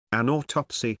An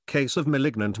autopsy case of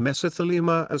malignant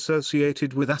mesothelioma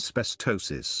associated with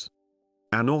asbestosis.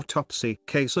 An autopsy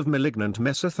case of malignant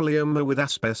mesothelioma with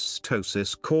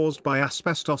asbestosis caused by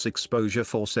asbestos exposure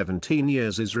for 17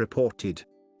 years is reported.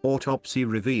 Autopsy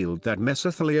revealed that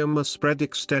mesothelioma spread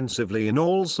extensively in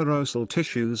all serosal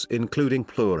tissues including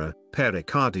pleura,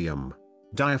 pericardium,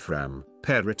 diaphragm,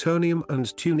 peritoneum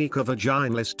and tunica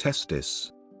vaginalis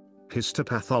testis.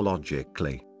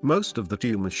 Histopathologically, most of the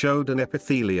tumor showed an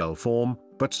epithelial form,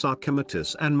 but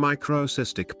sarcomatous and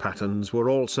microcystic patterns were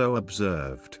also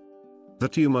observed. The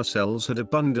tumor cells had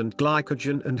abundant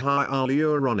glycogen and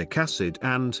hyaluronic acid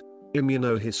and,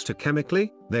 immunohistochemically,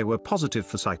 they were positive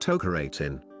for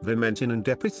cytokeratin, vimentin and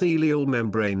epithelial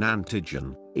membrane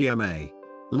antigen, EMA.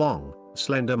 Long,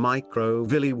 slender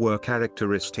microvilli were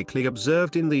characteristically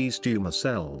observed in these tumor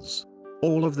cells.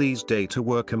 All of these data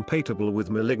were compatible with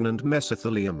malignant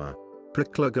mesothelioma.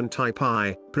 Procollagen type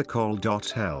I,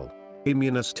 procol.l.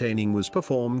 Immunostaining was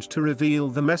performed to reveal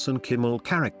the mesenchymal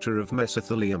character of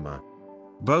mesothelioma.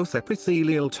 Both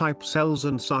epithelial-type cells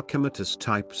and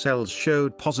sarcomatous-type cells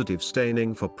showed positive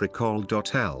staining for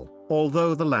procol.l,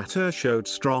 although the latter showed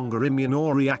stronger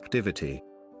immunoreactivity.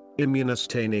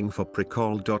 Immunostaining for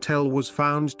procol.l was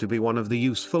found to be one of the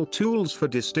useful tools for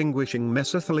distinguishing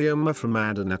mesothelioma from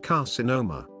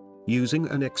adenocarcinoma. Using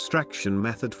an extraction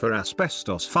method for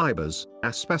asbestos fibers,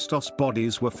 asbestos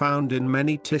bodies were found in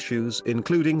many tissues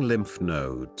including lymph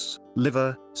nodes,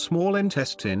 liver, small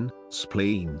intestine,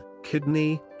 spleen,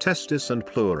 kidney, testis and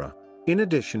pleura, in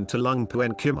addition to lung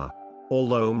parenchyma.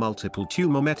 Although multiple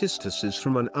tumor metastasis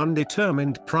from an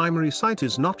undetermined primary site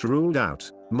is not ruled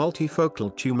out,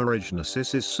 multifocal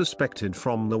tumorigenesis is suspected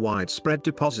from the widespread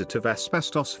deposit of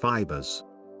asbestos fibers.